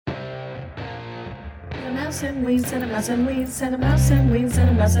a mouse and weeds and a mouse and weeds and a mouse and weeds and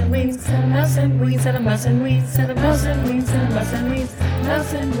a mouse and weeds and a mouse and weeds and a mouse and weeds and a mouse and weeds and a mouse and weeds,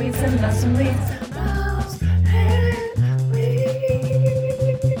 mouse and weeds and a mouse and weeds, mouse and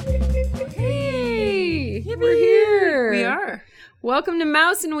weeds. Hey, we're here. We are. Welcome to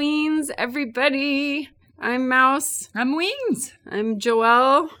Mouse and Weens, everybody. I'm Mouse. I'm Weens. I'm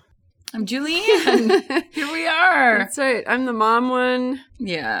Joelle. I'm Julianne. Here we are. That's right. I'm the mom one.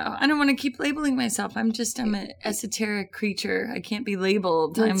 Yeah. I don't want to keep labeling myself. I'm an esoteric creature. I can't be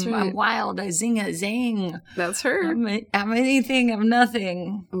labeled. I'm wild. I zing a zing. That's her. I'm anything. I'm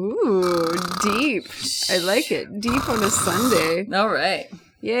nothing. Ooh, deep. I like it. Deep on a Sunday. All right.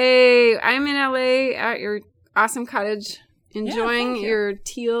 Yay. I'm in LA at your awesome cottage, enjoying your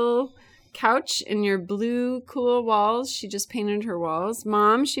teal couch and your blue cool walls. She just painted her walls.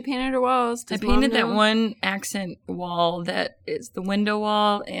 Mom, she painted her walls. I painted that one accent wall that is the window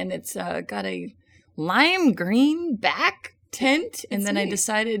wall, and it's got a lime green back tint, and then neat. I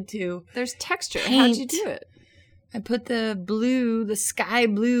decided to There's texture. Paint. How'd you do it? I put the sky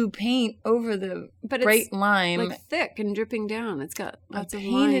blue paint over the bright lime. Like thick and dripping down. It's got lots of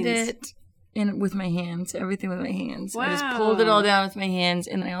lines. I painted it with my hands, everything with my hands. Wow. I just pulled it all down with my hands,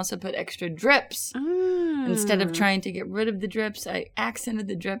 and I also put extra drips. Instead of trying to get rid of the drips, I accented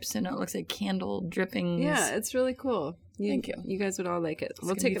the drips, and it looks like candle drippings. Yeah, it's really cool. Thank you. You guys would all like it.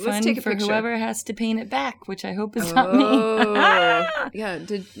 Let's take a picture for whoever has to paint it back, which I hope is not me. Yeah.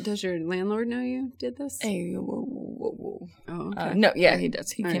 Does your landlord know you did this? Hey, whoa. Oh, okay. No, yeah, he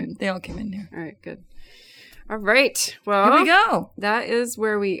does. He all came. Right. They all came in here. All right, good. All right. Well, here we go. That is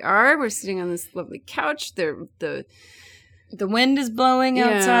where we are. We're sitting on this lovely couch. The wind is blowing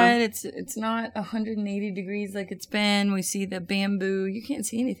outside. It's not 180 degrees like it's been. We see the bamboo. You can't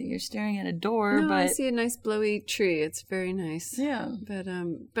see anything. You're staring at a door. No, but I see a nice blowy tree. It's very nice. Yeah.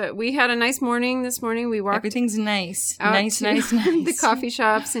 But we had a nice morning this morning. We walked. Everything's nice. Nice. The coffee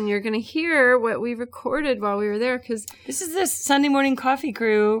shops, and you're going to hear what we recorded while we were there because this is the Sunday morning coffee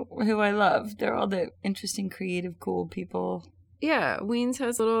crew who I love. They're all the interesting, creative, cool people. Yeah, Weens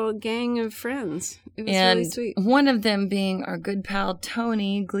has a little gang of friends. It was really sweet. One of them being our good pal,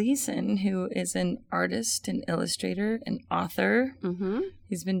 Tony Gleason, who is an artist, an illustrator, an author. Mm-hmm.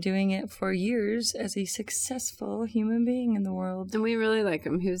 He's been doing it for years as a successful human being in the world. And we really like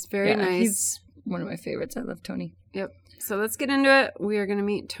him. He was very nice. He's one of my favorites. I love Tony. Yep. So let's get into it. We are going to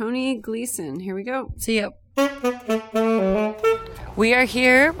meet Tony Gleason. Here we go. See ya. We are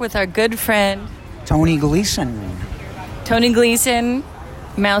here with our good friend, Tony Gleason. Tony Gleason,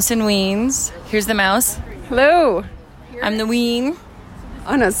 Mouse and Weens. Here's the mouse. Hello. I'm the ween.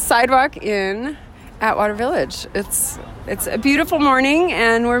 On a sidewalk in Atwater Village. It's a beautiful morning,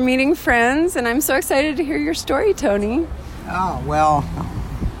 and we're meeting friends, and I'm so excited to hear your story, Tony. Oh, well,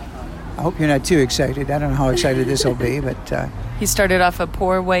 I hope you're not too excited. I don't know how excited this will be, but... He started off a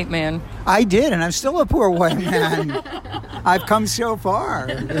poor white man. I did, and I'm still a poor white man. I've come so far.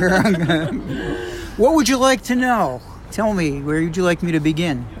 What would you like to know? Tell me, where would you like me to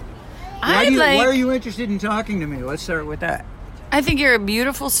begin? Why are you interested in talking to me? Let's start with that. I think you're a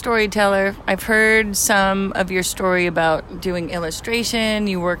beautiful storyteller. I've heard some of your story about doing illustration.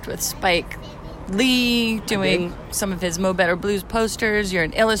 You worked with Spike Lee doing some of his Mo Better Blues posters. You're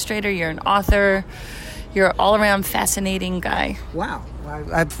an illustrator. You're an author. You're an all-around fascinating guy. Wow.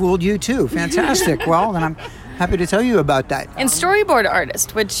 I've fooled you, too. Fantastic. Well, then I'm happy to tell you about that. And storyboard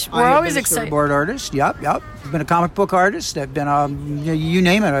artist, which we're always excited. Storyboard artist, yep. I've been a comic book artist. I've been, you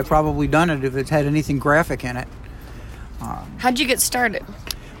name it, I've probably done it if it's had anything graphic in it. How'd you get started?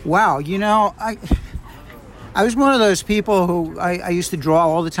 Wow, I was one of those people who I used to draw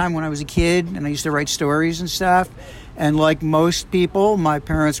all the time when I was a kid, and I used to write stories and stuff. And like most people, my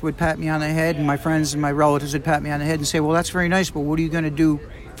parents would pat me on the head, and my friends and my relatives would pat me on the head and say, well, that's very nice, but what are you going to do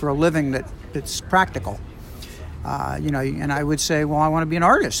for a living that's practical? And I would say, well, I want to be an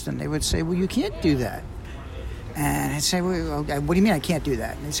artist. And they would say, well, you can't do that. And I'd say, well, what do you mean I can't do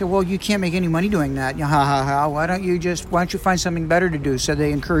that? And they'd say, well, you can't make any money doing that. Why don't you find something better to do? So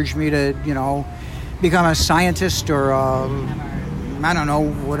they encouraged me to, become a scientist or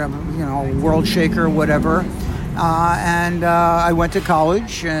world shaker or whatever. And I went to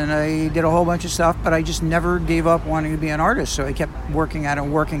college and I did a whole bunch of stuff, but I just never gave up wanting to be an artist. So I kept working at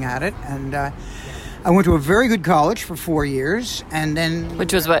it. And I went to a very good college for 4 years. And then...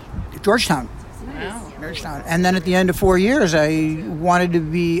 Which was what? Georgetown. Wow. Georgetown. And then at the end of 4 years, I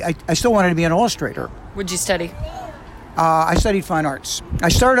still wanted to be an illustrator. What'd you study? I studied fine arts. I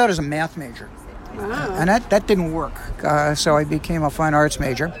started out as a math major. Wow. And that didn't work. So I became a fine arts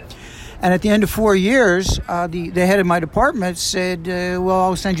major. And at the end of 4 years, the head of my department said, well,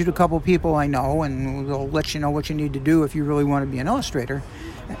 I'll send you to a couple of people I know, and they'll let you know what you need to do if you really want to be an illustrator.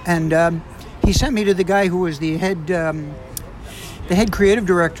 And he sent me to the guy who was the head creative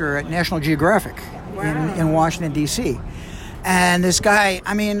director at National Geographic in Washington, D.C. And this guy,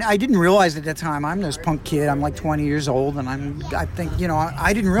 I mean, I didn't realize at that time, I'm this punk kid, I'm like 20 years old, and I think,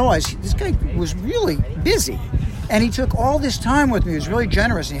 I didn't realize this guy was really busy. And he took all this time with me. He was really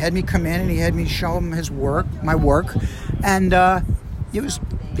generous. He had me come in and he had me show him my work. And it was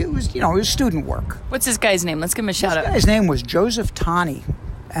student work. What's this guy's name? Let's give him a shout out. His name was Joseph Taney.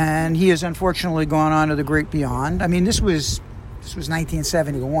 And he has unfortunately gone on to the great beyond. I mean, this was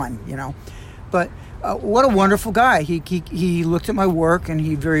 1971, But what a wonderful guy. He looked at my work and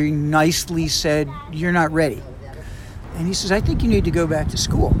he very nicely said, "You're not ready." And he says, "I think you need to go back to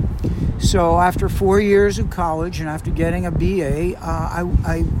school." So after 4 years of college and after getting a BA,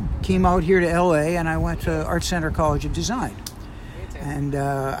 I came out here to LA and I went to Art Center College of Design. And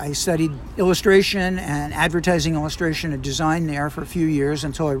I studied illustration and advertising illustration and design there for a few years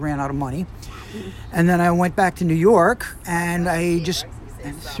until I ran out of money. And then I went back to New York and I just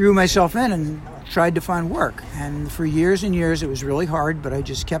threw myself in and tried to find work. And for years and years it was really hard, but I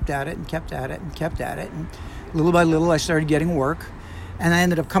just kept at it and kept at it and kept at it. And little by little I started getting work. And I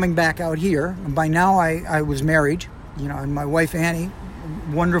ended up coming back out here. And by now I was married, and my wife Annie,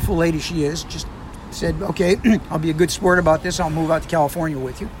 wonderful lady she is, just said, "Okay, I'll be a good sport about this. I'll move out to California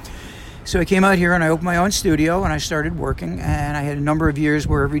with you." So I came out here and I opened my own studio and I started working. And I had a number of years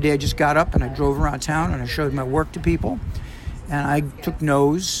where every day I just got up and I drove around town and I showed my work to people. And I took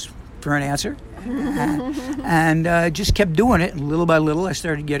no's for an answer. And just kept doing it. And little by little I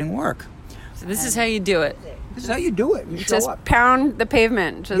started getting work. So this is how you do it. This is how you do it. You show Just up. pound the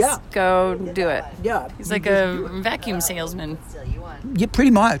pavement. Just go do it. Yeah. He's like a vacuum salesman. Yeah,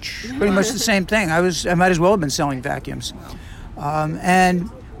 pretty much the same thing. I might as well have been selling vacuums. And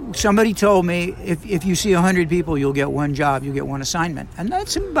somebody told me if you see 100 people, you'll get one job, you'll get one assignment, and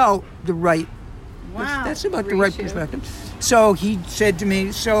that's about the right. Wow. That's about the right perspective. So he said to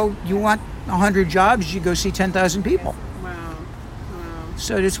me, "So you want 100 jobs? You go see 10,000 people."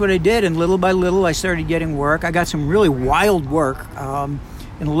 So that's what I did, and little by little, I started getting work. I got some really wild work.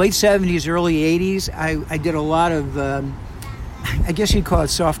 In the late 70s, early 80s, I did a lot of, I guess you'd call it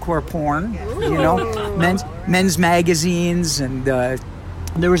softcore porn, men's magazines, and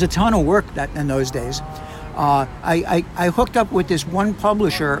there was a ton of work in those days. I hooked up with this one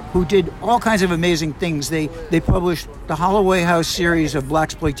publisher who did all kinds of amazing things. They published the Holloway House series of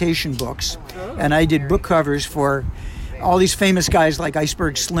blaxploitation books, and I did book covers for all these famous guys like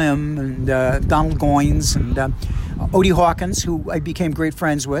Iceberg Slim and Donald Goines and Odie Hawkins, who I became great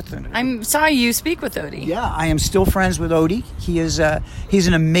friends with. I saw you speak with Odie. Yeah, I am still friends with Odie. He's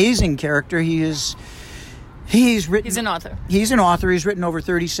an amazing character. He's an author. He's an author. He's written over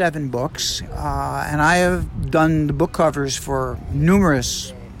 37 books, and I have done the book covers for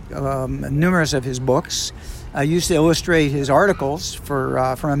numerous of his books. I used to illustrate his articles for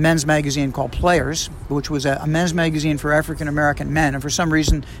a men's magazine called Players, which was a men's magazine for African American men, and for some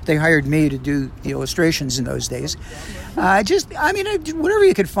reason they hired me to do the illustrations in those days. Whatever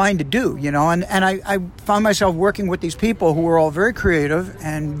you could find to do, and I found myself working with these people who were all very creative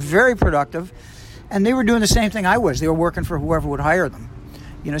and very productive, and they were doing the same thing I was. They were working for whoever would hire them.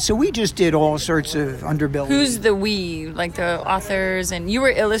 So we just did all sorts of underbelly. Who's the we? Like the authors, and you were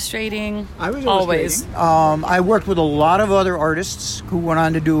illustrating? I was always. Illustrating. I worked with a lot of other artists who went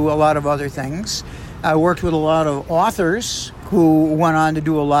on to do a lot of other things. I worked with a lot of authors who went on to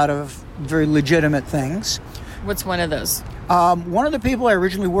do a lot of very legitimate things. What's one of those? One of the people I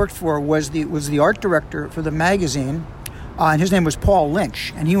originally worked for was the art director for the magazine, and his name was Paul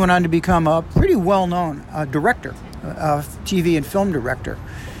Lynch, and he went on to become a pretty well-known director. TV and film director,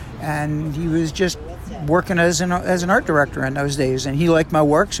 and he was just working as an art director in those days, and he liked my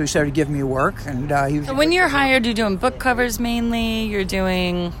work, so he started giving me work. And so when you're hired, you're doing book covers mainly. You're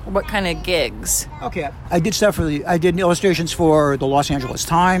doing what kind of gigs? Okay, I did illustrations for the Los Angeles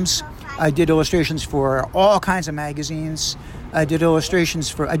Times. I did illustrations for all kinds of magazines. I did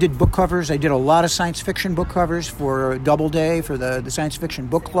book covers. I did a lot of science fiction book covers for Doubleday, for the Science Fiction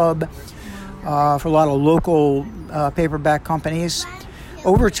Book Club. For a lot of local paperback companies.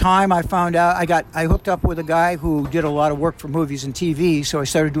 Over time, I found out I hooked up with a guy who did a lot of work for movies and TV, so I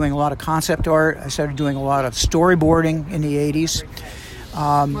started doing a lot of concept art. I started doing a lot of storyboarding in the 80s.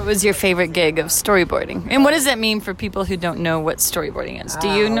 What was your favorite gig of storyboarding? And what does that mean for people who don't know what storyboarding is? Do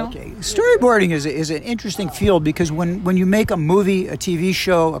you know? Okay. Storyboarding is an interesting field because when you make a movie, a TV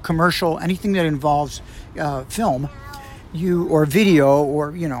show, a commercial, anything that involves film, or video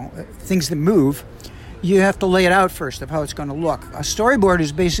or, things that move, you have to lay it out first of how it's going to look. A storyboard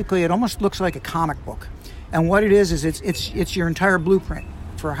is basically, it almost looks like a comic book. And what it is it's your entire blueprint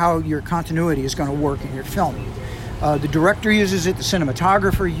for how your continuity is going to work in your film. The director uses it, the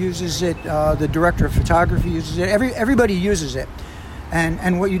cinematographer uses it, the director of photography uses it, everybody uses it.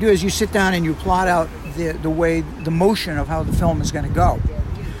 And what you do is you sit down and you plot out the motion of how the film is going to go.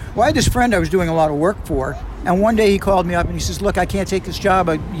 Well, I had this friend I was doing a lot of work for, and one day he called me up and he says, look, I can't take this job.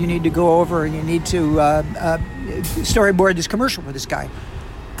 You need to go over and you need to storyboard this commercial for this guy.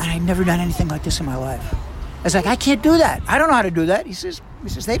 And I'd never done anything like this in my life. I was like, I can't do that. I don't know how to do that. He says,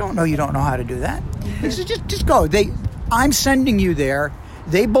 they don't know you don't know how to do that. He says, just go. I'm sending you there.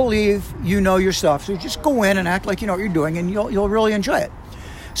 They believe you know your stuff. So just go in and act like you know what you're doing, and you'll really enjoy it.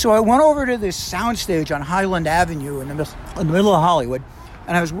 So I went over to this soundstage on Highland Avenue in the middle of Hollywood,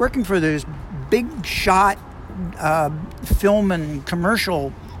 and I was working for this big shot film and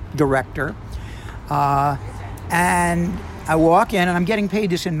commercial director. And I walk in, and I'm getting paid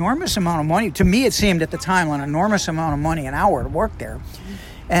this enormous amount of money. To me, it seemed at the time an enormous amount of money an hour to work there.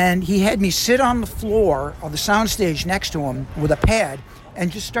 And he had me sit on the floor of the soundstage next to him with a pad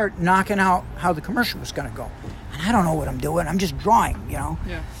and just start knocking out how the commercial was going to go. And I don't know what I'm doing. I'm just drawing,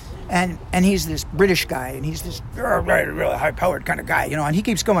 Yeah. And he's this British guy, and he's this really high-powered kind of guy, And he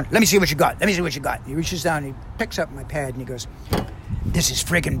keeps going, let me see what you got. Let me see what you got. And he reaches down, and he picks up my pad, and he goes, this is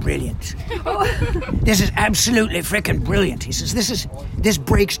friggin' brilliant. This is absolutely friggin' brilliant. He says, this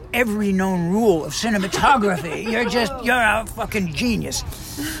breaks every known rule of cinematography. You're a fucking genius.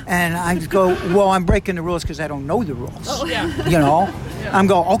 And I go, well, I'm breaking the rules because I don't know the rules. Oh, yeah. I'm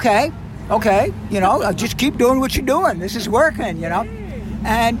going, okay, just keep doing what you're doing. This is working,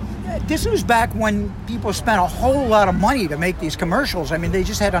 And this was back when people spent a whole lot of money to make these commercials. I mean, they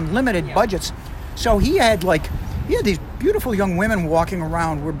just had unlimited budgets. So he had these beautiful young women walking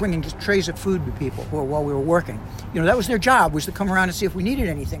around. We're bringing just trays of food to people while we were working. That was their job, was to come around and see if we needed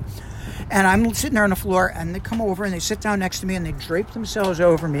anything. And I'm sitting there on the floor, and they come over and they sit down next to me and they drape themselves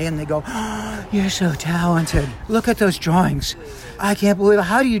over me and they go, oh, you're so talented. Look at those drawings. I can't believe it.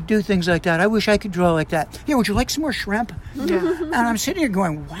 How do you do things like that? I wish I could draw like that. Here, would you like some more shrimp? Yeah. And I'm sitting here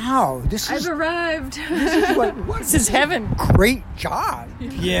going, wow, I've arrived. This is heaven. Great job.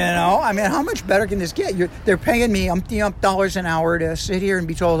 I mean, how much better can this get? They're paying me umpty-ump dollars an hour to sit here and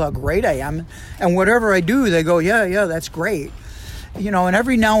be told how great I am. And whatever I do, they go, yeah, that's great. And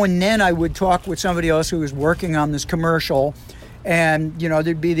every now and then I would talk with somebody else who was working on this commercial, and,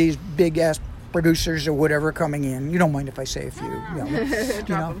 there'd be these big-ass producers or whatever coming in. You don't mind if I say a few,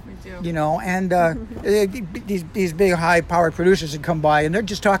 and these big, high-powered producers would come by, and they're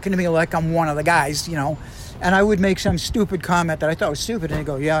just talking to me like I'm one of the guys, and I would make some stupid comment that I thought was stupid, and they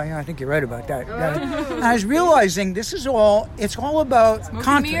go, yeah, I think you're right about that. And I was realizing it's all about smoke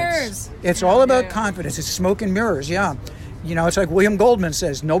confidence. And mirrors. It's all about confidence. It's smoke and mirrors, yeah. It's like William Goldman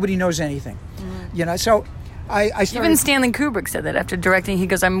says, nobody knows anything. So I started... Even Stanley Kubrick said that after directing. He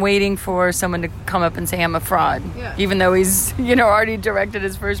goes, I'm waiting for someone to come up and say I'm a fraud. Yeah. Even though he's, already directed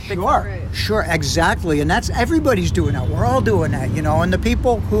his first big film. Sure, exactly. And that's, everybody's doing that. We're all doing that, And the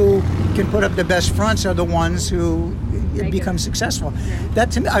people who can put up the best fronts are the ones who become successful. Yeah.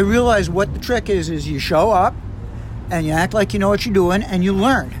 That, to me, I realize what the trick is you show up, and you act like you know what you're doing, and you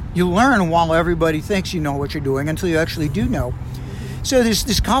learn. You learn while everybody thinks you know what you're doing until you actually do know. So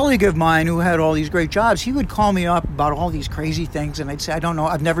this colleague of mine who had all these great jobs, he would call me up about all these crazy things, and I'd say, I don't know,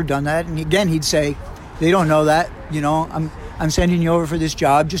 I've never done that. And again, he'd say, they don't know that, I'm sending you over for this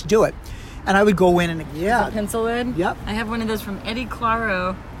job, just do it. And I would go in and, The pencil lid? Yep. I have one of those from Eddie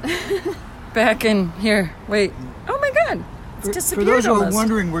Claro back in here. Wait. Oh my God. For those who are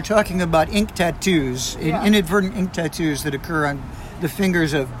wondering, we're talking about ink tattoos, inadvertent ink tattoos that occur on the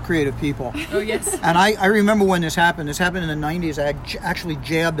fingers of creative people. Oh, yes. And I remember when this happened. This happened in the 90s. I actually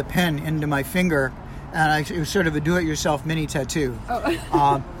jabbed a pen into my finger, and it was sort of a do-it-yourself mini tattoo.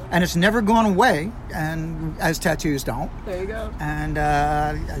 Oh. And it's never gone away, and as tattoos don't. There you go. And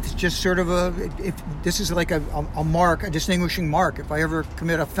it's just sort of this is like a mark, a distinguishing mark. If I ever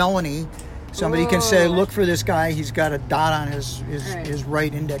commit a felony, somebody can say, look for this guy. He's got a dot on his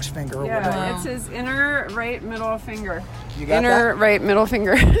right index finger or whatever. Yeah, it's his inner right middle finger. You got that? Right middle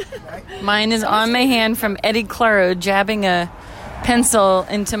finger. Mine is on my hand from Eddie Claro, jabbing a pencil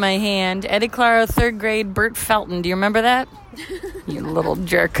into my hand. Eddie Claro, third grade, Bert Felton. Do you remember that? You little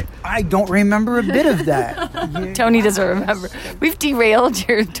jerk. I don't remember a bit of that. Tony doesn't remember. We've derailed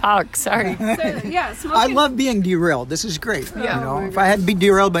your talk. Sorry. Yeah, I smoking. love being derailed. This is great. Yeah. You know, if I had to be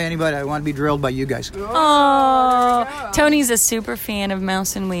derailed by anybody, I want to be derailed by you guys. Oh, Tony's a super fan of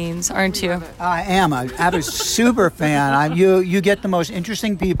Mouse and Weeds, aren't you? I am. I'm a super fan. You get the most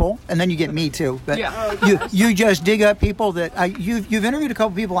interesting people, and then you get me too. But you just dig up people that you've interviewed a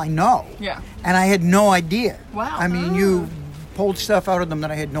couple people I know. Yeah. And I had no idea. Wow. I mean, you pulled stuff out of them that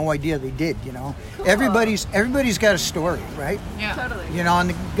I had no idea they did. You know, everybody's got a story, right? Yeah. Totally. You know,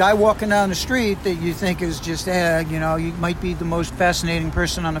 and the guy walking down the street that you think is just, you know, you might be the most fascinating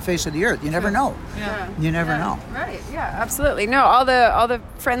person on the face of the earth. You never know. Yeah. You never know. Right. Yeah. Absolutely. No. All the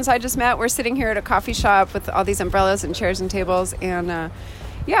friends I just met. We're sitting here at a coffee shop with all these umbrellas and chairs and tables, and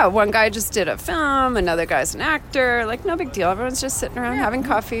one guy just did a film. Another guy's an actor. Like, no big deal. Everyone's just sitting around having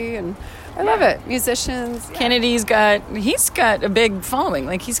coffee, and I love it. Musicians. Kennedy's got a big following.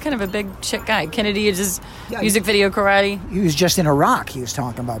 Like, he's kind of a big shit guy. Kennedy is just music video karate. He was just in Iraq. He was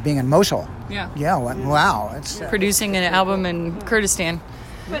talking about being in Mosul. Yeah. Yeah. Wow. It's Producing an album in Kurdistan.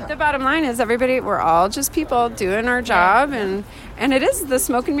 But the bottom line is, we're all just people doing our job, and it is the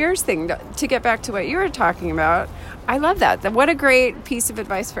smoke and mirrors thing. To get back to what you were talking about, I love that. What a great piece of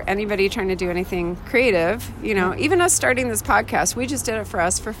advice for anybody trying to do anything creative. You know, even us starting this podcast, we just did it for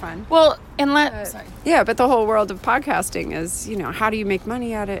us for fun. Well, and Yeah, but the whole world of podcasting is, you know, how do you make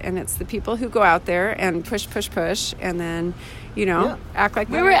money at it? And it's the people who go out there and push, and then, you know, act like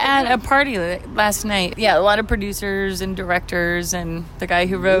we were at a party last night. Yeah, a lot of producers and directors, and the guy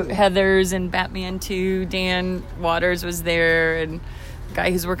who wrote Heathers and Batman 2, Dan Waters, was there, and the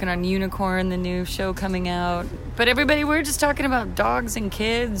guy who's working on Unicorn, the new show coming out. But everybody, we're just talking about dogs and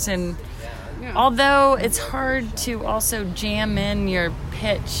kids, and although it's hard to also jam in your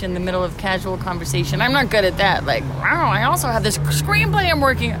pitch in the middle of casual conversation. I'm not good at that. Like, wow, I also have this screenplay I'm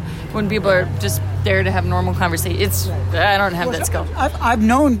working on. When people are just there to have normal conversation. I don't have that skill. I've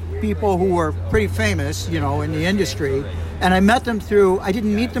known people who were pretty famous, you know, in the industry, and I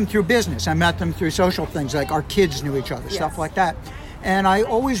didn't meet them through business. I met them through social things, like our kids knew each other, stuff like that. And I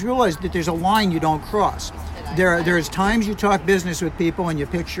always realized that there's a line you don't cross. There's times you talk business with people and you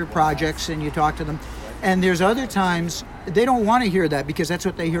pitch your projects and you talk to them. And there's other times they don't want to hear that because that's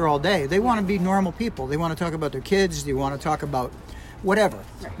what they hear all day. They want to be normal people. They want to talk about their kids. They want to talk about whatever.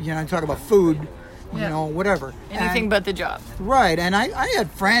 You know, talk about food, you know, whatever. Anything but the job. Right. And I had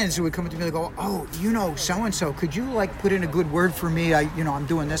friends who would come up to me and go, oh, you know, so-and-so, could you, like, put in a good word for me? I'm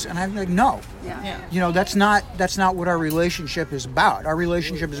doing this. And I'm like, no. Yeah. You know, that's not what our relationship is about. Our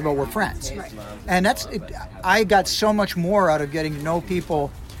relationship is about we're friends. Right. And I got so much more out of getting to know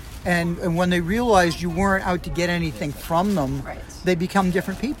people. And when they realized you weren't out to get anything from them, they become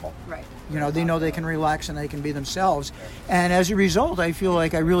different people. Right. You know, they know they can relax and they can be themselves. And as a result, I feel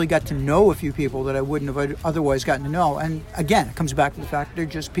like I really got to know a few people that I wouldn't have otherwise gotten to know. And again, it comes back to the fact that they're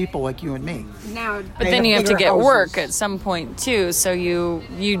just people like you and me. But then you have to get work at some point too. So you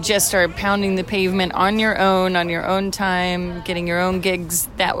just start pounding the pavement on your own time, getting your own gigs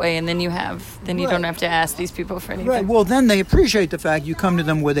that way, and then you don't have to ask these people for anything. Right. Well, then they appreciate the fact you come to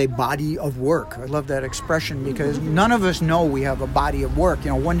them with a body of work. I love that expression because none of us know we have a body of work.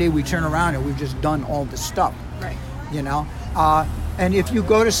 You know, one day we turn around and we've just done all the stuff. Right. You know, and if you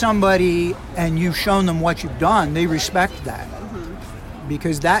go to somebody and you've shown them what you've done, they respect that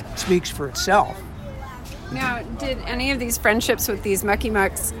because that speaks for itself. Now, did any of these friendships with these mucky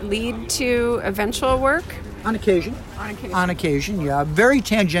mucks lead to eventual work? On occasion. On occasion, yeah. Very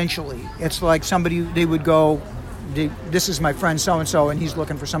tangentially. It's like they would go, this is my friend so-and-so, and he's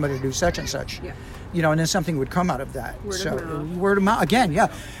looking for somebody to do such and such. Yeah. You know, and then something would come out of that. Word of mouth. Again, yeah.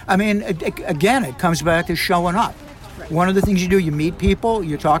 I mean, it comes back to showing up. Right. One of the things you do, you meet people,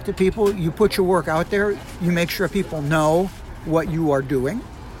 you talk to people, you put your work out there, you make sure people know what you are doing.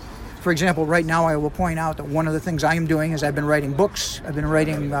 For example, right now I will point out that one of the things I am doing is I've been writing books. I've been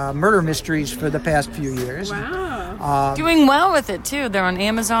writing murder mysteries for the past few years. Wow. Doing well with it, too. They're on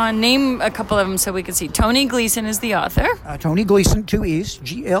Amazon. Name a couple of them so we can see. Tony Gleason is the author. Tony Gleason, 2 E's,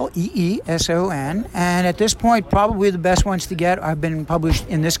 Gleeson. And at this point, probably the best ones to get have been published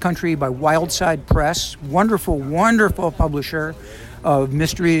in this country by Wildside Press. Wonderful, wonderful publisher of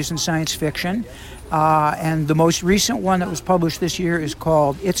mysteries and science fiction. And the most recent one that was published this year is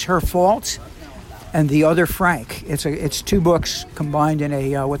called It's Her Fault and The Other Frank. It's two books combined in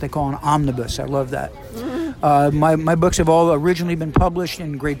a what they call an omnibus. I love that. My books have all originally been published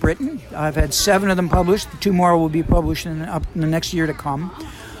in Great Britain. I've had 7 of them published. 2 more will be published in the next year to come.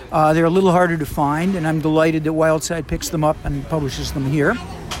 They're a little harder to find, and I'm delighted that Wildside picks them up and publishes them here.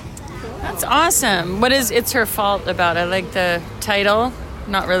 That's That's awesome. What is It's Her Fault about? I like the title.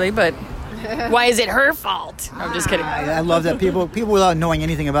 Not really, but why is it her fault? No, I'm just kidding. I love that people without knowing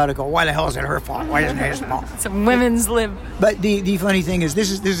anything about it go, why the hell is it her fault? Why isn't it his fault? Some women's lib. But the funny thing is,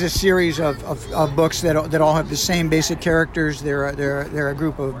 this is a series of books that all have the same basic characters. They're a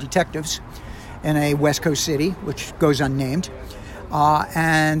group of detectives in a West Coast city, which goes unnamed.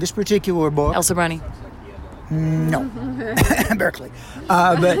 And this particular book... Elsa Bruni. No, Berkeley.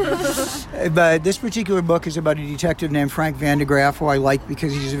 But this particular book is about a detective named Frank Vandegraff, who I like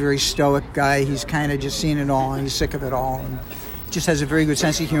because he's a very stoic guy. He's kind of just seen it all, and he's sick of it all, and just has a very good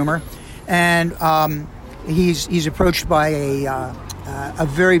sense of humor. And he's approached by a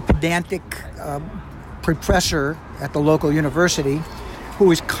very pedantic professor at the local university,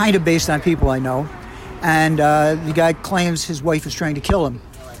 who is kind of based on people I know. And the guy claims his wife is trying to kill him,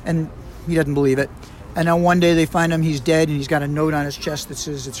 and he doesn't believe it. And then one day they find him, he's dead, and he's got a note on his chest that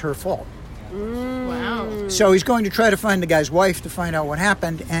says it's her fault. Wow. So he's going to try to find the guy's wife to find out what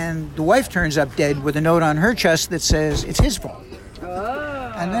happened, and the wife turns up dead with a note on her chest that says it's his fault.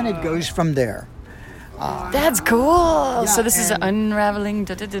 Oh. And then it goes from there. That's cool. So this is unraveling.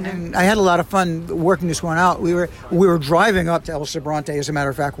 And I had a lot of fun working this one out. We were driving up to Elsa Bronte, as a matter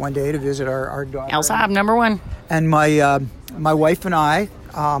of fact, one day to visit our daughter. Elsa, I'm number one. And my wife and I,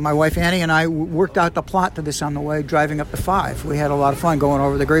 my wife Annie and I worked out the plot to this on the way driving up the 5. We had a lot of fun going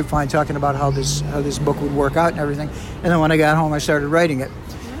over the grapevine, talking about how this book would work out and everything. And then when I got home, I started writing it.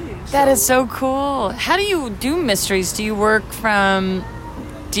 That is so cool. How do you do mysteries? Do you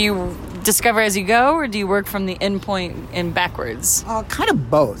discover as you go, or do you work from the end point and backwards? Kind of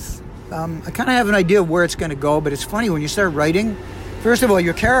both. I kind of have an idea of where it's going to go, but it's funny when you start writing. First of all,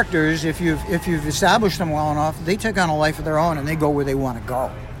 your characters, if you've established them well enough, they take on a life of their own and they go where they want to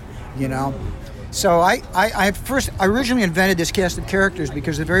go, you know. So I originally invented this cast of characters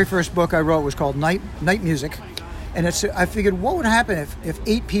because the very first book I wrote was called Night Music, and I figured what would happen if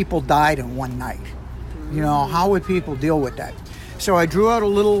 8 people died in one night. You know, how would people deal with that? So I drew out a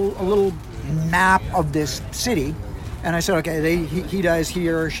little map of this city. And I said, okay, he dies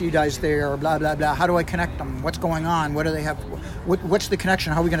here, she dies there, blah, blah, blah. How do I connect them? What's going on? What do they have? What's the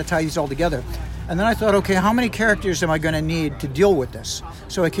connection? How are we going to tie these all together? And then I thought, okay, how many characters am I going to need to deal with this?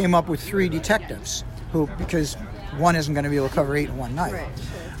 So I came up with 3 detectives, because one isn't going to be able to cover 8 in one night.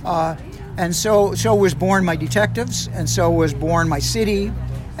 Right. And so was born my detectives, and so was born my city,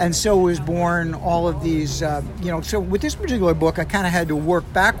 and so was born all of these, So with this particular book, I kind of had to work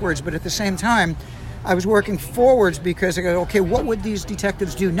backwards, but at the same time, I was working forwards because I go, okay, what would these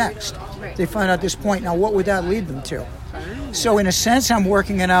detectives do next? Right. They find out this point. Now, what would that lead them to? So in a sense, I'm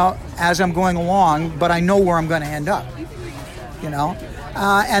working it out as I'm going along, but I know where I'm going to end up, you know?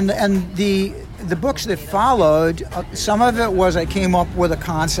 And the books that followed, some of it was I came up with a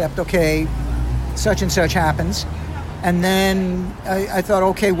concept, okay, such and such happens. And then I thought,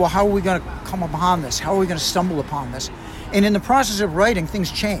 okay, well, how are we going to come upon this? How are we going to stumble upon this? And in the process of writing,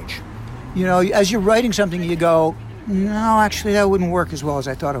 things change. You know, as you're writing something, you go, no, actually, that wouldn't work as well as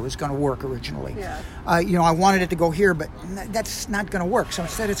I thought it was going to work originally. Yeah. I wanted it to go here, but that's not going to work. So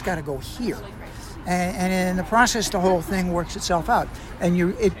instead, it's got to go here. And in the process, the whole thing works itself out.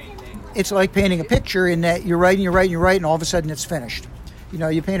 And it's like painting a picture in that you're writing, and all of a sudden it's finished. You know,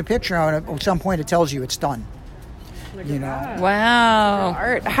 you paint a picture, and at some point it tells you it's done. You know. Wow.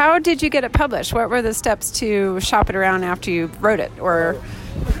 Art. How did you get it published? What were the steps to shop it around after you wrote it?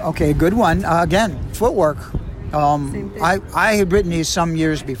 Okay, good one. Again, footwork. I had written these some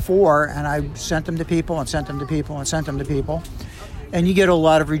years before, and I sent them to people and sent them to people and sent them to people. And you get a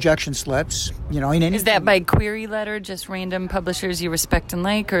lot of rejection slips. You know, is that by query letter, just random publishers you respect and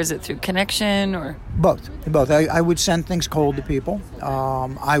like, or is it through connection, or both? I would send things cold to people.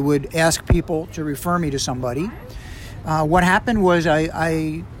 I would ask people to refer me to somebody. What happened was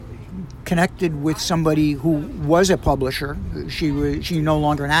I connected with somebody who was a publisher. She no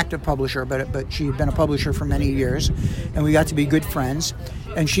longer an active publisher, but she had been a publisher for many years, and we got to be good friends.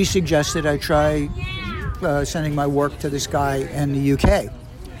 And she suggested I try sending my work to this guy in the UK.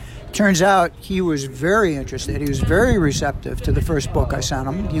 Turns out he was very interested. He was very receptive to the first book I sent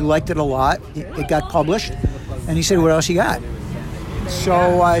him. He liked it a lot. It got published, and he said, "What else you got?"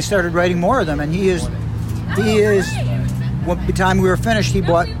 So I started writing more of them, and he is. By the time we were finished, he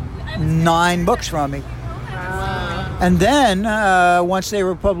bought 9 books from me. And then once they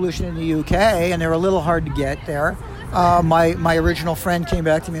were published in the UK, and they were a little hard to get there, my original friend came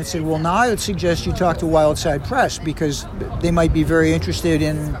back to me and said, well, now I would suggest you talk to Wildside Press because they might be very interested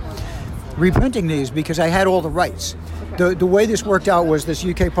in reprinting these, because I had all the rights. The way this worked out was this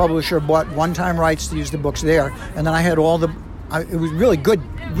UK publisher bought one-time rights to use the books there, and then I had all the it was really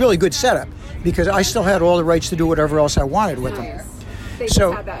good setup because I still had all the rights to do whatever else I wanted with them. They just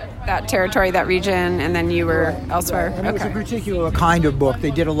had that territory, that region, and then you were elsewhere. And it was a particular kind of book. They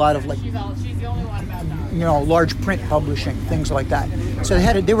did a lot of large print publishing, things like that. So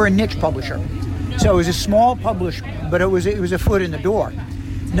they were a niche publisher. So it was a small publisher, but it was a foot in the door.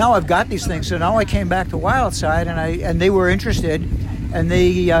 Now I've got these things, so now I came back to Wildside, and they were interested, and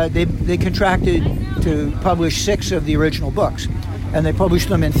they contracted to publish 6 of the original books. And they published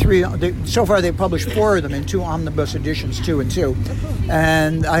them in 3. So far, they've published 4 of them in 2 omnibus editions, 2 and 2.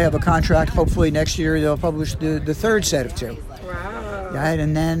 And I have a contract. Hopefully, next year they'll publish the 3rd set of 2. Wow! Right,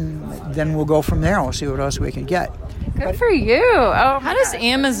 and then we'll go from there. We'll see what else we can get. Good for you. Oh, how does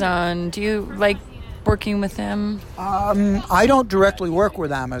Amazon? Do you like working with them? I don't directly work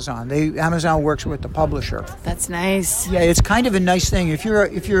with Amazon. Amazon works with the publisher. That's nice. Yeah, it's kind of a nice thing. If you're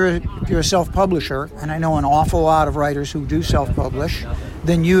a self-publisher, and I know an awful lot of writers who do self-publish,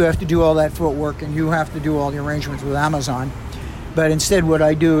 then you have to do all that footwork and you have to do all the arrangements with Amazon. But instead, what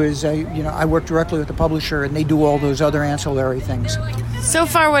I do is I work directly with the publisher, and they do all those other ancillary things. So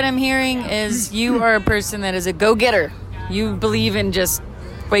far, what I'm hearing is you are a person that is a go-getter. You believe in just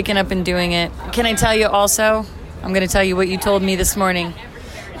waking up and doing it. Can I tell you also? I'm going to tell you what you told me this morning.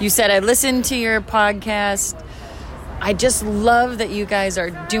 You said, I listened to your podcast. I just love that you guys are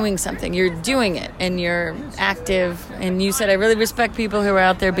doing something. You're doing it, and you're active. And you said, I really respect people who are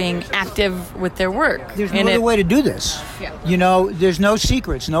out there being active with their work. There's no other way to do this. Yeah. There's no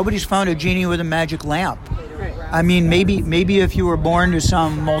secrets. Nobody's found a genie with a magic lamp. Right. I mean, maybe if you were born to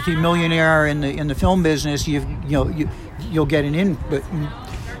some multimillionaire in the film business, you'll get an in, but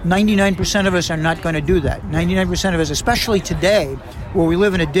 99% of us are not going to do that. 99% of us, especially today, where we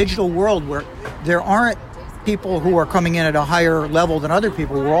live in a digital world where there aren't people who are coming in at a higher level than other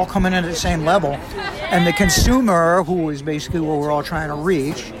people. We're all coming in at the same level. And the consumer, who is basically what we're all trying to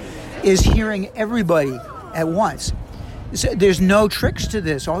reach, is hearing everybody at once. So there's no tricks to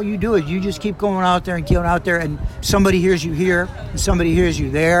this. All you do is you just keep going out there and somebody hears you here, and somebody hears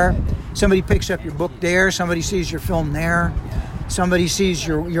you there. Somebody picks up your book there, somebody sees your film there. Somebody sees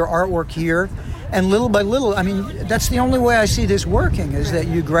your artwork here, and little by little, I mean, that's the only way I see this working, is that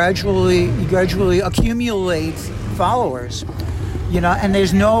you gradually accumulate followers, and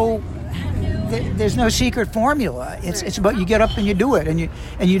there's no secret formula. It's about you get up and you do it, and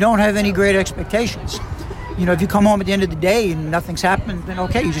you don't have any great expectations. If you come home at the end of the day and nothing's happened, then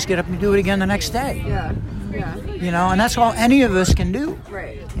okay, you just get up and do it again the next day. Yeah. And that's all any of us can do.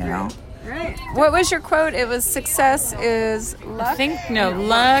 Right. Right. What was your quote? It was success is luck?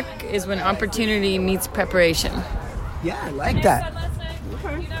 Luck is when opportunity meets preparation. Yeah, I like that.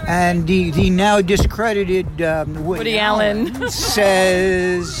 Okay. And the now discredited Woody Allen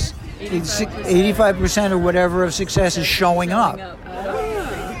says 85% or whatever of success is showing up.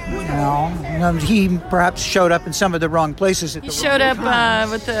 He perhaps showed up in some of the wrong places. He showed up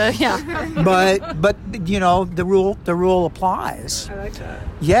with the but the rule applies. I like that.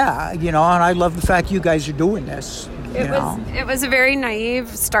 Yeah, and I love the fact you guys are doing this. It was a very naive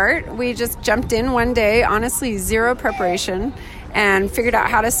start. We just jumped in one day, honestly, zero preparation, and figured out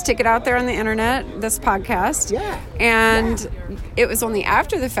how to stick it out there on the internet, this podcast. Yeah. And it was only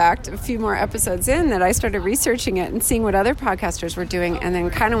after the fact, a few more episodes in, that I started researching it and seeing what other podcasters were doing, and then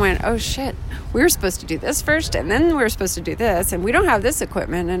kind of went, oh shit, we were supposed to do this first, and then we were supposed to do this, and we don't have this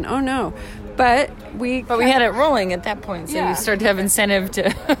equipment, and oh no. But we had it rolling at that point, so you started to have incentive to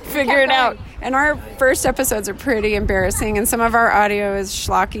figure it out. And our first episodes are pretty embarrassing, and some of our audio is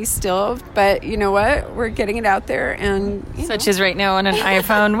schlocky still, but you know what? We're getting it out there, and such as right now on an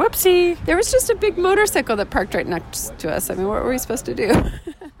iPhone. Whoopsie. There was just a big motorcycle that parked right next to us. I mean, what were we supposed to do?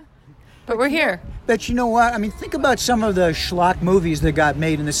 But we're here. But you know what? I mean, think about some of the schlock movies that got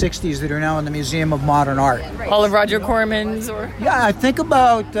made in the 60s that are now in the Museum of Modern Art. All of Roger Corman's. Yeah, think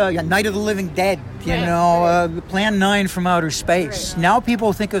about Night of the Living Dead, Plan 9 from Outer Space. Right. Now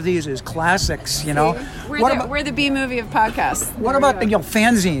people think of these as classics, We're the B-movie of podcasts. What about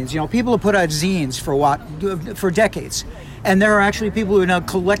fanzines? People have put out zines for decades. And there are actually people who are now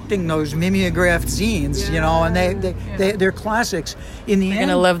collecting those mimeographed zines, and they're classics. In the end, you're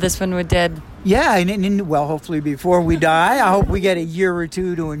gonna love this one with Dead. Yeah, and hopefully before we die, I hope we get a year or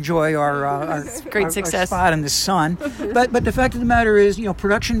two to enjoy our great success, our spot in the sun. But the fact of the matter is,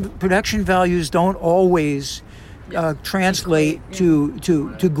 production values don't always translate to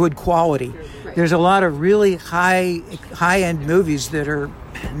good quality. There's a lot of really high end movies that are,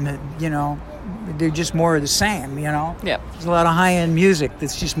 they're just more of the same, Yep. There's a lot of high-end music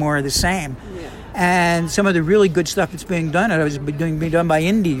that's just more of the same. And some of the really good stuff that's being done, it was being done by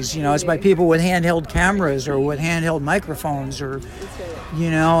indies. It's by people with handheld cameras or with handheld microphones, or and You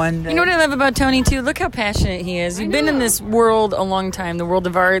know what I love about Tony too? Look how passionate he is. You've been in this world a long time, the world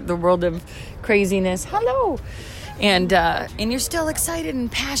of art, the world of craziness. Hello. And you're still excited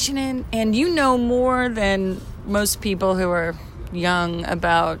and passionate, and you know more than most people who are young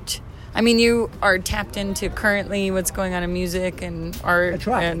about. I mean, you are tapped into currently what's going on in music and art. That's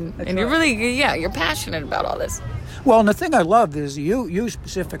right. And you're really, you're passionate about all this. Well, and the thing I love is you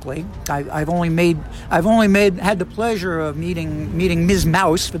specifically. I've only had the pleasure of meeting Ms.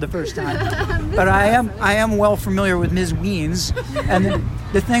 Mouse for the first time, but I am well familiar with Ms. Weens. And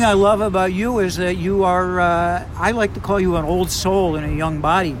the thing I love about you is that you are. I like to call you an old soul in a young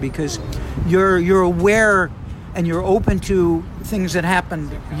body, because you're aware and you're open to things that happened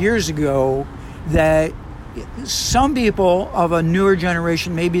years ago that some people of a newer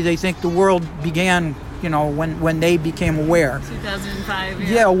generation, maybe they think the world began, when they became aware. 2005.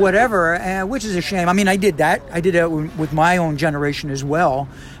 Yeah, whatever, which is a shame. I mean, I did that. I did that with my own generation as well.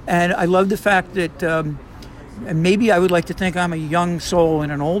 And I love the fact that maybe I would like to think I'm a young soul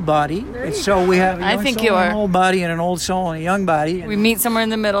in an old body. And so we have a young soul in an old body and an old soul in a young body. We meet somewhere in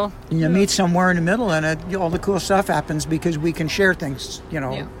the middle. And you meet somewhere in the middle, and all the cool stuff happens because we can share things,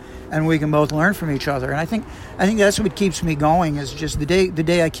 and we can both learn from each other. And I think that's what keeps me going, is just the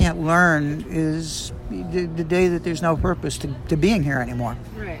day I can't learn is the day that there's no purpose to being here anymore.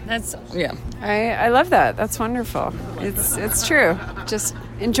 Right. I I love that. That's wonderful. It's true. Just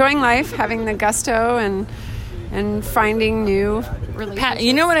enjoying life, having the gusto and finding new relationships. Pat,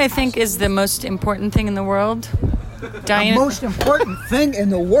 you know what I think is the most important thing in the world? The most important thing in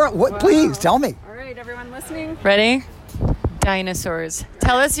the world? What? Wow. Please, tell me. All right, everyone listening? Ready? Dinosaurs.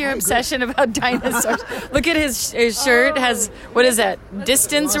 Tell us your obsession about dinosaurs. Look at his shirt. Has, what is that?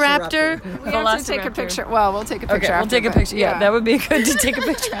 Distance Raptor? We have to take a picture. Well, we'll take a picture. Okay, we'll take a picture. Yeah, that would be good to take a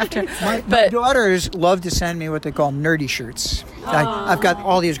picture after. My daughters love to send me what they call nerdy shirts. I've got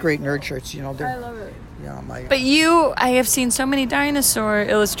all these great nerd shirts. I love it. But I have seen so many dinosaur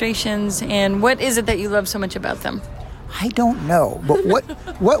illustrations, and what is it that you love so much about them? I don't know, but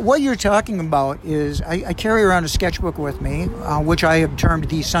what you're talking about is I carry around a sketchbook with me, which I have termed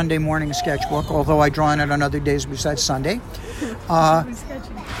the Sunday morning sketchbook, although I draw in it on other days besides Sunday.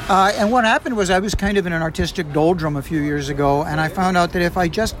 And what happened was I was kind of in an artistic doldrum a few years ago, and I found out that if I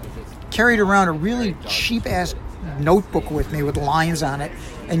just carried around a really cheap-ass notebook with me with lines on it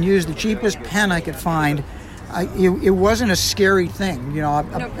and used the cheapest pen I could find, it wasn't a scary thing.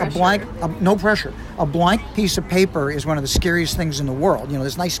 No pressure. A blank piece of paper is one of the scariest things in the world.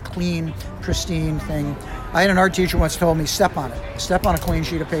 This nice, clean, pristine thing. I had an art teacher once told me, step on it. Step on a clean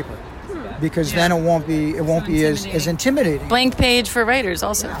sheet of paper, because then it won't be as intimidating. Blank page for writers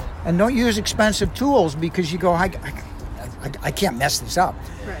also. Yeah. And don't use expensive tools, because you go, I can't mess this up.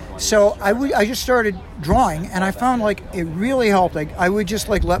 Right. So I just started drawing, and I found it really helped. I would just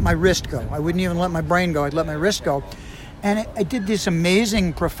let my wrist go. I wouldn't even let my brain go. I'd let my wrist go. And I did these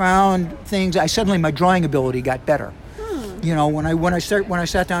amazing, profound things. Suddenly my drawing ability got better. When I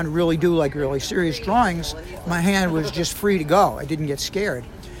sat down to really do really serious drawings, my hand was just free to go. I didn't get scared.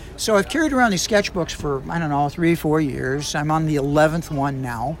 So I've carried around these sketchbooks for, 3-4 years. I'm on the 11th one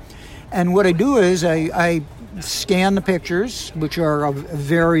now. And what I do is I scan the pictures, which are of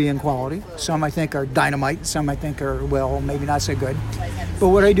varying quality. Some I think are dynamite, some I think are, maybe not so good. But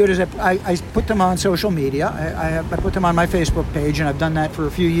what I do is I put them on social media. I put them on my Facebook page, and I've done that for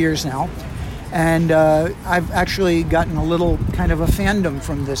a few years now. And I've actually gotten a little kind of a fandom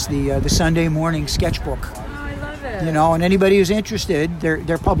from this, the Sunday morning sketchbook. Oh, I love it. And anybody who's interested,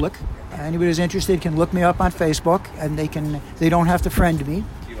 they're public. Anybody who's interested can look me up on Facebook, and they don't have to friend me.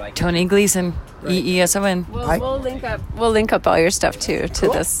 Tony Gleason, right. EESON. We'll link up all your stuff too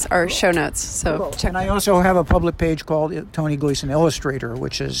to our show notes. So check. And I also have a public page called Tony Gleason Illustrator,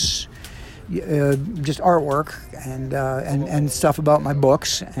 which is just artwork and stuff about my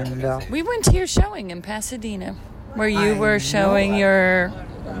books. And we went to your showing in Pasadena, where you were showing your.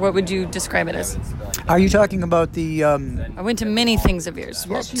 What would you describe it as? Are you talking about the... I went to many things of yours.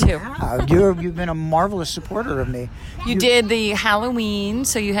 Yes, too. You've been a marvelous supporter of me. You did the Halloween,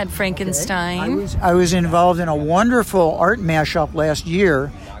 so you had Frankenstein. Okay. I was involved in a wonderful art mashup last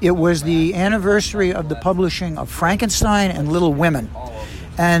year. It was the anniversary of the publishing of Frankenstein and Little Women.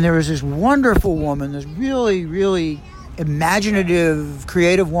 And there was this wonderful woman, this really, really imaginative,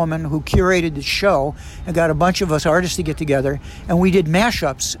 creative woman who curated the show and got a bunch of us artists to get together, and we did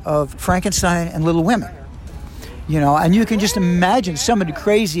mashups of Frankenstein and Little Women. And you can just imagine some of the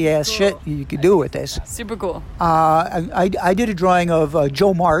crazy ass shit you could do with this. Super cool. I did a drawing of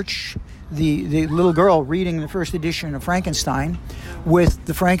Joe March, the little girl reading the first edition of Frankenstein with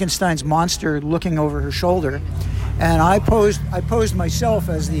the Frankenstein's monster looking over her shoulder. And I posed myself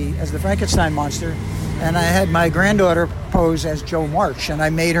as the Frankenstein monster, and I had my granddaughter pose as Jo March, and I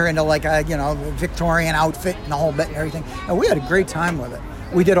made her into like a Victorian outfit and the whole bit and everything. And we had a great time with it.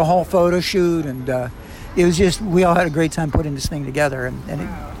 We did a whole photo shoot, and it was just, we all had a great time putting this thing together. And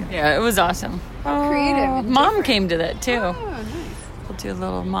Yeah, it was awesome. Creative. Mom came to that too. Oh, nice. We'll do a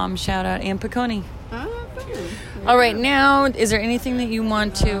little mom shout out, Ann Piccone. Oh, fun. All right, now, is there anything that you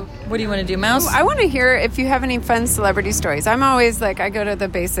want to, what do you want to do, Mouse? I want to hear if you have any fun celebrity stories. I'm always like, I go to the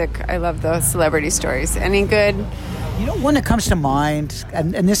basic. I love the celebrity stories. Any good? one that comes to mind,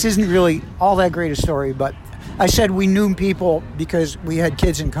 and this isn't really all that great a story, but I said we knew people because we had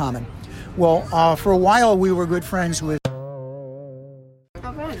kids in common. Well, for a while we were good friends with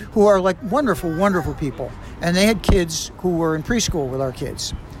who are like wonderful, wonderful people. And they had kids who were in preschool with our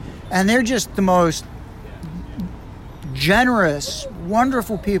kids. And they're just the most generous,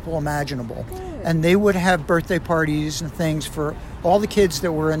 wonderful people imaginable. And they would have birthday parties and things for all the kids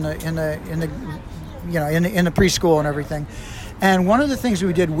that were in the preschool and everything. And one of the things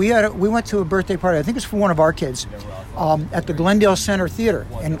we did, we went to a birthday party, I think it was for one of our kids, at the Glendale Center Theater.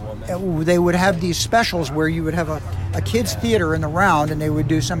 And they would have these specials where you would have a kids theater in the round, and they would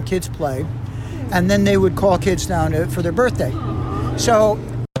do some kids play. And then they would call kids down for their birthday. So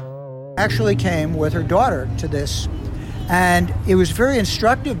actually came with her daughter to this. And it was very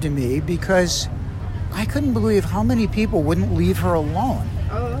instructive to me because I couldn't believe how many people wouldn't leave her alone.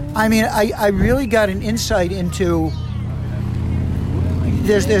 I mean, I really got an insight into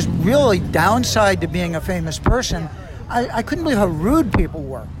there's really downside to being a famous person. I couldn't believe how rude people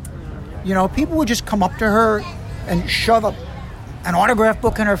were. People would just come up to her and shove an autograph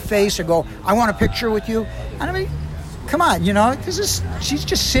book in her face or go, "I want a picture with you." And I mean, come on, she's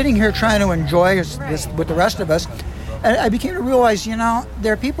just sitting here trying to enjoy this with the rest of us. And I became to realize,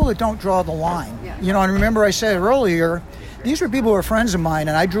 there are people that don't draw the line. And remember I said earlier, these were people who were friends of mine,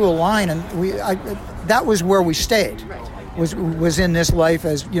 and I drew a line, and that was where we stayed. Was in this life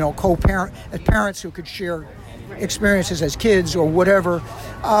as co-parent, as parents who could share experiences as kids or whatever.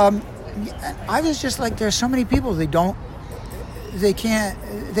 I was just like, there's so many people they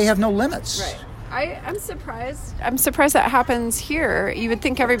have no limits. Right. I'm surprised that happens here. You would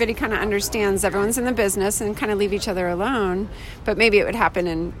think everybody kind of understands everyone's in the business and kind of leave each other alone, but maybe it would happen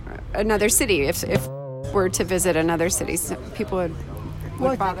in another city if we're to visit another city. So people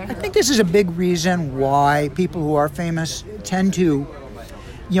would bother. I think this is a big reason why people who are famous tend to,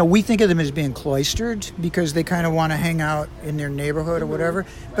 we think of them as being cloistered because they kind of want to hang out in their neighborhood or whatever.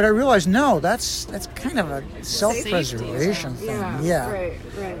 But I realize, no, that's kind of a self-preservation thing. Yeah. Right.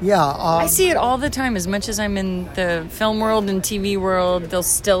 Yeah. I see it all the time. As much as I'm in the film world and TV world, there'll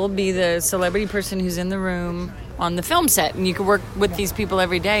still be the celebrity person who's in the room on the film set. And you can work with these people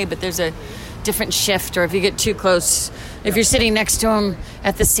every day, but there's a different shift, or if you get too close, if you're sitting next to them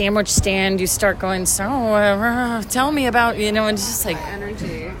at the sandwich stand, you start going, tell me about, and it's just like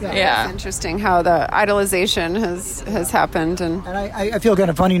energy. Yeah. It's interesting how the idolization has happened. And I feel kind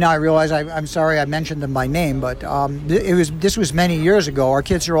of funny now. I realize I'm sorry I mentioned them by name, but this was many years ago. Our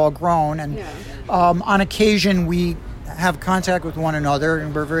kids are all grown, and on occasion we have contact with one another,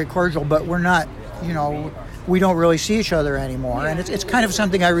 and we're very cordial, but we're not, we don't really see each other anymore. And it's kind of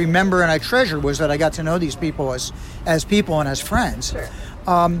something I remember and I treasure, was that I got to know these people as people and as friends. Sure.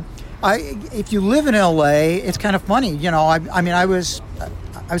 If you live in LA, it's kind of funny. I was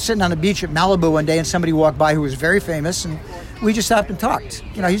sitting on the beach at Malibu one day, and somebody walked by who was very famous, and we just stopped and talked.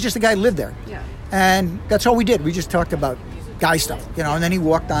 He's just a guy who lived there. Yeah. And that's all we did. We just talked about guy stuff, and then he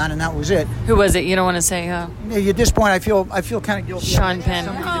walked on, and that was it. Who was it? You don't want to say At this point, I feel kind of guilty. Sean Penn.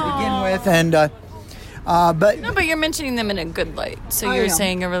 Somebody to begin with, and but you're mentioning them in a good light. So you're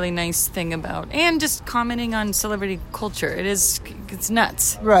saying a really nice thing about, and just commenting on celebrity culture. It's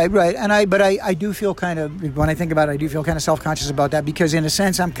nuts. Right. And I do feel kind of, when I think about it, I do feel kind of self-conscious about that, because in a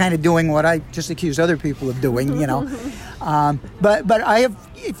sense I'm kind of doing what I just accuse other people of doing, But I have,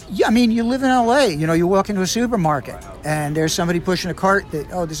 you live in LA, you walk into a supermarket and there's somebody pushing a cart that,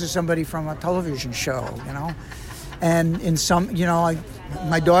 this is somebody from a television show, And in some,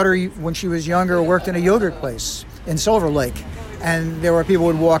 my daughter, when she was younger, worked in a yogurt place in Silver Lake. And there were people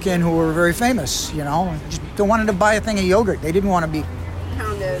who would walk in who were very famous, just they wanted to buy a thing of yogurt. They didn't want to be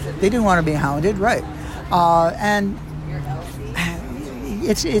hounded. They didn't want to be hounded, right. And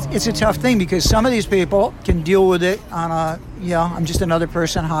it's a tough thing, because some of these people can deal with it on I'm just another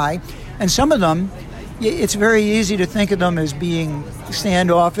person high. And some of them, it's very easy to think of them as being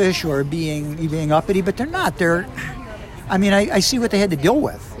standoffish or being uppity, but they're not. I mean, I see what they had to deal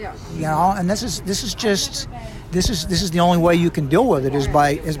with. Yeah. You know, and this is the only way you can deal with it is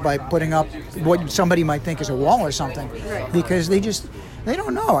by putting up what somebody might think is a wall or something, because they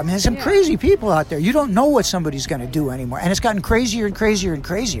don't know. I mean, there's some crazy people out there. You don't know what somebody's going to do anymore, and it's gotten crazier and crazier and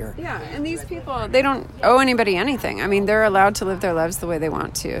crazier. Yeah, and these people, they don't owe anybody anything. I mean, they're allowed to live their lives the way they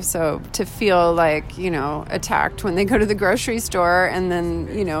want to. So to feel like, attacked when they go to the grocery store and then,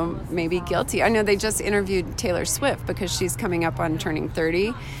 maybe guilty. I know they just interviewed Taylor Swift because she's coming up on turning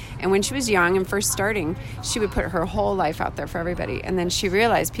 30. And when she was young and first starting, she would put her whole life out there for everybody. And then she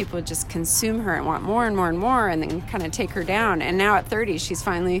realized people would just consume her and want more and more and more and then kind of take her down. And now at 30, she's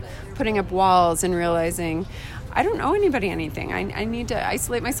finally putting up walls and realizing, I don't owe anybody anything. I need to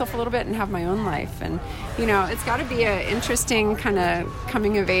isolate myself a little bit and have my own life. And, it's got to be an interesting kind of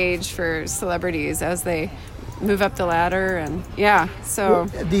coming of age for celebrities as they move up the ladder. And so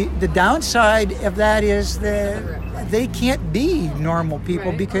the downside of that is that they can't be normal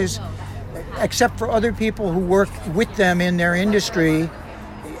people because except for other people who work with them in their industry,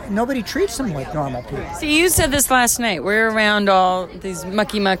 nobody treats them like normal people. See, you said this last night. We're around all these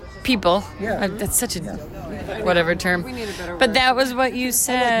mucky muck people. Yeah. That's such a whatever term. We need a better but word. that was what you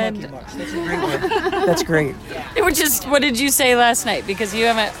said. That's a great word. That's great. It was just, what did you say last night? Because you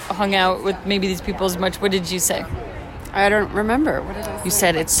haven't hung out with maybe these people as much. What did you say? I don't remember. What did I say? You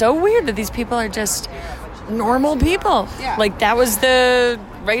said it's so weird that these people are just normal people. Yeah. Like that was the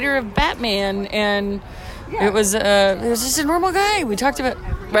writer of Batman, and it was just a normal guy. We talked about,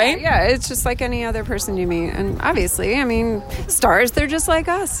 right? Yeah, it's just like any other person you meet. And obviously, I mean, stars, they're just like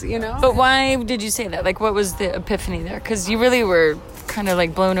us, But why did you say that? Like, what was the epiphany there? Because you really were kind of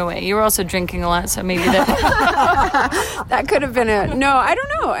like blown away. You were also drinking a lot, so maybe that... That could have been it. No, I don't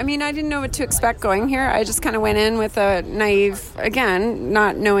know. I mean, I didn't know what to expect going here. I just kind of went in with a naive, again,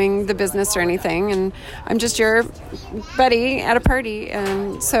 not knowing the business or anything. And I'm just your buddy at a party.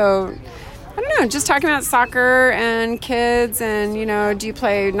 And so... I don't know, just talking about soccer and kids and, do you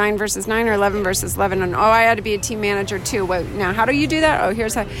play 9 versus 9 or 11 versus 11? And, I had to be a team manager too. Now, how do you do that? Oh,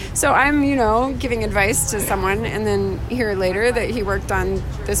 here's how. So I'm, giving advice to someone and then hear later that he worked on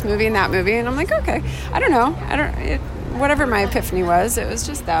this movie and that movie. And I'm like, okay, I don't know. Whatever my epiphany was, it was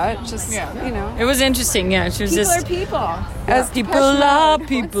just that. It was interesting, yeah. She was People just... are people. As people are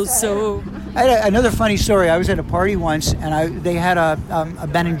people, so... I had another funny story. I was at a party once, and they had a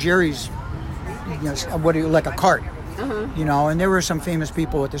Ben and Jerry's, like a cart, and there were some famous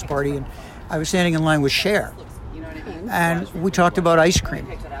people at this party, and I was standing in line with Cher, and we talked about ice cream.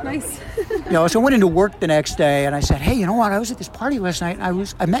 Nice. So I went into work the next day, and I said, hey, you know what? I was at this party last night,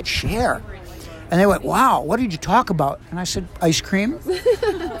 and I met Cher, and they went, wow, what did you talk about? And I said, ice cream,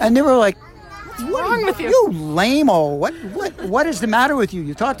 and they were like, what's wrong with you? You lame-o. What is the matter with you?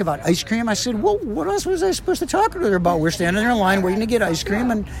 You talked about ice cream. I said, well, what else was I supposed to talk to her about? We're standing there in line waiting to get ice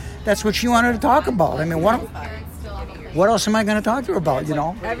cream, and that's what she wanted to talk about. I mean, what else am I going to talk to her about,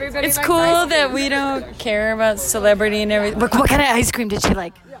 Everybody It's likes cool ice cream. that we don't care about celebrity and everything. What kind of ice cream did she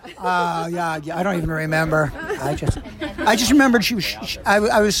like? Yeah, I don't even remember. I just remembered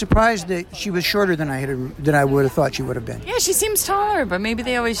I was surprised that she was shorter than I would have thought she would have been. Yeah, she seems taller, but maybe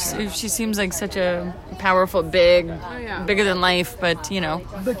she seems like such a powerful, bigger than life, but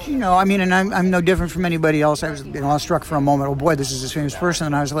But I mean, and I'm no different from anybody else. I was awestruck for a moment. Oh boy, this is this famous person,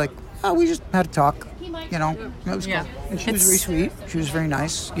 and I was like, oh, we just had a talk. It was cool. And she was very sweet. She was very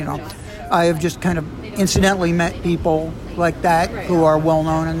nice. I have just kind of incidentally met people like that who are well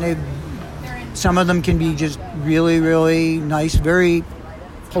known, and some of them can be just really, really nice, very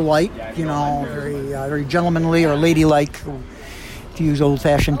polite. Very gentlemanly or ladylike, to use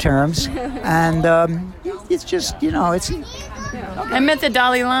old-fashioned terms. And it's just it's. I met the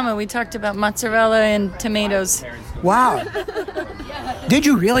Dalai Lama. We talked about mozzarella and tomatoes. Wow. Did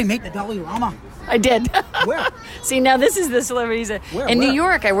you really meet the Dalai Lama? I did. Where? See, now this is the celebrities. In New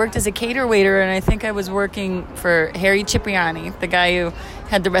York, I worked as a cater waiter, and I think I was working for Harry Cipriani, the guy who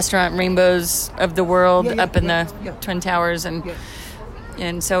had the restaurant Rainbows of the World up in the Twin Towers.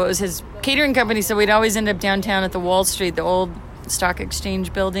 And so it was his catering company, so we'd always end up downtown at the Wall Street, the old stock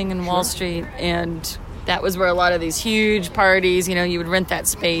exchange building in Wall Street, and that was where a lot of these huge parties, you would rent that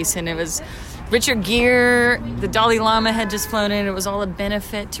space, and it was... Richard Gere, the Dalai Lama had just flown in. It was all a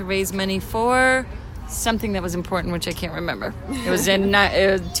benefit to raise money for something that was important, which I can't remember. It was in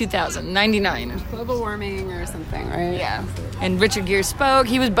 2099. Global warming or something, right? Yeah. And Richard Gere spoke.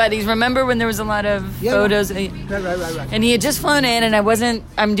 He was buddies. Remember when there was a lot of photos? Right. And he had just flown in, and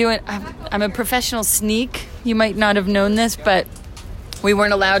I'm a professional sneak. You might not have known this, but we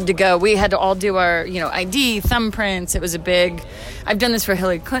weren't allowed to go. We had to all do our, ID, thumbprints. It was a big... I've done this for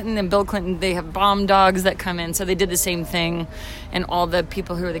Hillary Clinton and Bill Clinton. They have bomb dogs that come in, so they did the same thing. And all the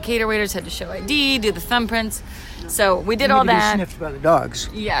people who were the cater waiters had to show ID, do the thumbprints. So we did all that. Sniffed by the dogs.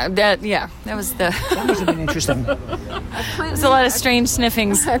 Yeah, that was the... That must have been interesting. There's a lot of strange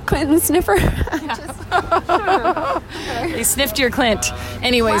sniffings. Clinton sniffer. They sniffed your Clint.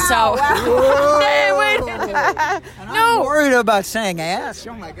 Anyway, Wow. Hey, wait. I'm worried about saying ass.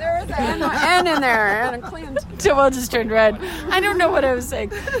 Oh my God. There's an N in there. And a Clint. Joelle just turned red. I don't know what I was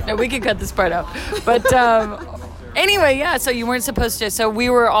saying. No, we can cut this part out. But anyway, yeah, so you weren't supposed to. So we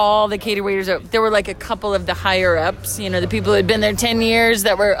were all the cater waiters. There were like a couple of the higher ups, the people who had been there 10 years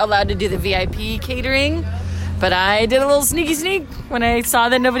that were allowed to do the VIP catering. But I did a little sneaky sneak when I saw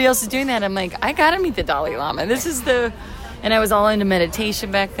that nobody else was doing that. I'm like, I got to meet the Dalai Lama. This is the... And I was all into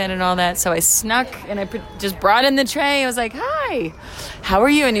meditation back then and all that. So I snuck and I just brought in the tray. I was like, hi, how are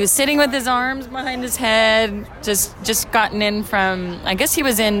you? And he was sitting with his arms behind his head, just gotten in from, I guess he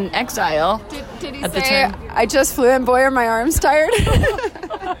was in exile. Did he at the say, time. I just flew in, boy, are my arms tired?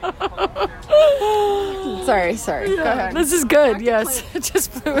 Sorry. Go ahead. This is good, yes. Just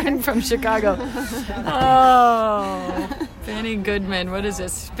flew in from Chicago. Oh, Benny Goodman. What is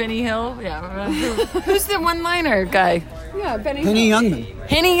this? Benny Hill? Yeah. Who's the one-liner guy? Yeah, Benny Youngman.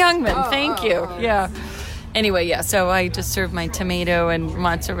 Henny Youngman, thank you. Yeah. Anyway, yeah, so I just served my tomato and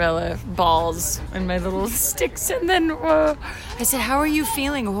mozzarella balls and my little sticks. And then I said, how are you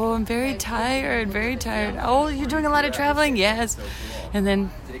feeling? Oh, I'm very tired. Oh, you're doing a lot of traveling? Yes. And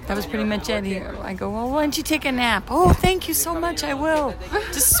then that was pretty much it. I go, well, why don't you take a nap? Oh, thank you so much. I will.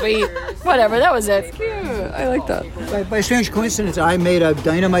 Just sweet. Whatever. That was it. Cute. I like that. By strange coincidence, I made a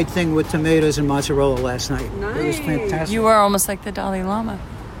dynamite thing with tomatoes and mozzarella last night. Nice. It was fantastic. You are almost like the Dalai Lama.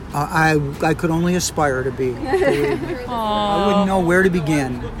 I could only aspire to be. I wouldn't know where to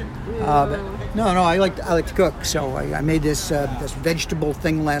begin. But no, I like to cook. So I made this vegetable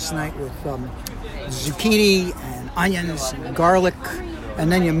thing last night with zucchini and onions and garlic,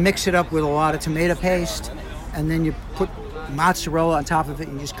 and then you mix it up with a lot of tomato paste, and then you put mozzarella on top of it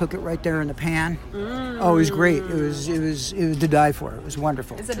and you just cook it right there in the pan. Oh, it was great. It was to die for. It was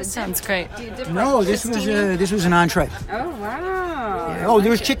wonderful. That sounds great. No, this was an entree. Oh, wow. Yeah. Oh,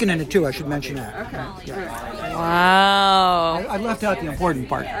 there was chicken in it too. I should mention that. Okay. Yeah. Wow. I left out the important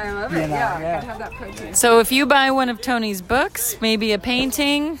part. I love it. Yeah. Have that protein. So if you buy one of Tony's books, maybe a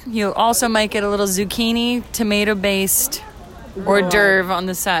painting, you also might get a little zucchini, tomato-based hors d'oeuvre on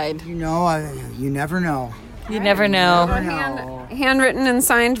the side. You never know. You never know. Handwritten and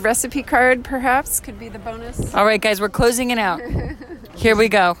signed recipe card, perhaps, could be the bonus. All right, guys, we're closing it out. Here we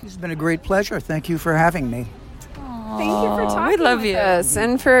go. It's been a great pleasure. Thank you for having me. Thank you for talking we love with you. us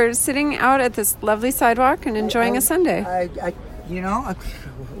and for sitting out at this lovely sidewalk and enjoying a Sunday.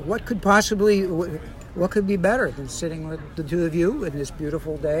 What could be better than sitting with the two of you in this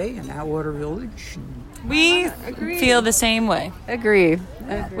beautiful day in Atwater Village? We feel the same way. Agree.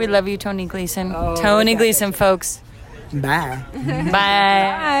 We love you, Tony Gleason. Tony Gleason, folks. Bye. Bye.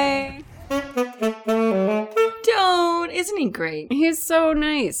 Bye. Isn't he great? He's so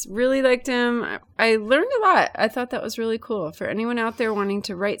nice. Really liked him. I learned a lot. I thought that was really cool. For anyone out there wanting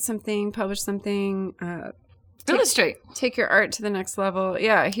to write something, publish something, Illustrate. take your art to the next level.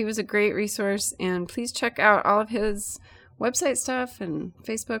 Yeah, he was a great resource. And please check out all of his website stuff and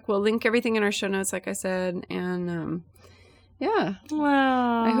Facebook. We'll link everything in our show notes, like I said. And yeah.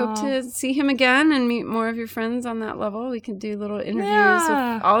 Wow. I hope to see him again and meet more of your friends on that level. We can do little interviews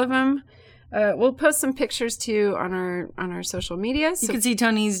with all of them. We'll post some pictures too on our social media. So You can see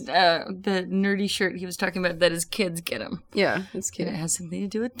Tony's the nerdy shirt he was talking about that his kids get him. yeah, it's cute. It has something to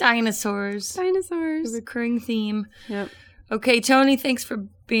do with dinosaurs. Dinosaurs. A recurring theme. Yep. Okay, Tony, thanks for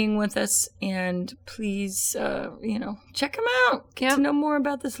being with us, and please, check him out. Get to know more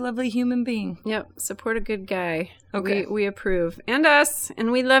about this lovely human being. Yep. Support a good guy. Okay. We approve. And us.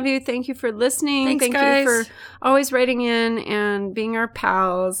 And we love you. Thank you for listening. Thanks, Thank guys. you for always writing in and being our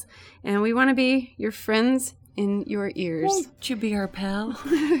pals. And we want to be your friends in your ears. Won't you be our pal?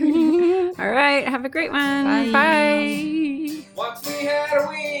 All right. Have a great one. Bye. Once we had a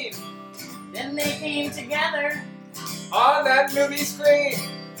weed Then they came together, on that movie screen.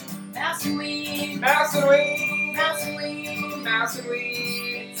 mouse and weed, Mouse and weed. mouse and weed. Mouse and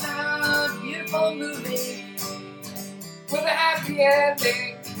weed. It's a beautiful movie With a happy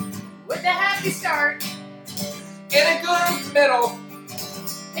ending. with a happy start In a good middle.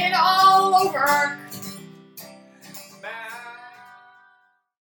 and all over our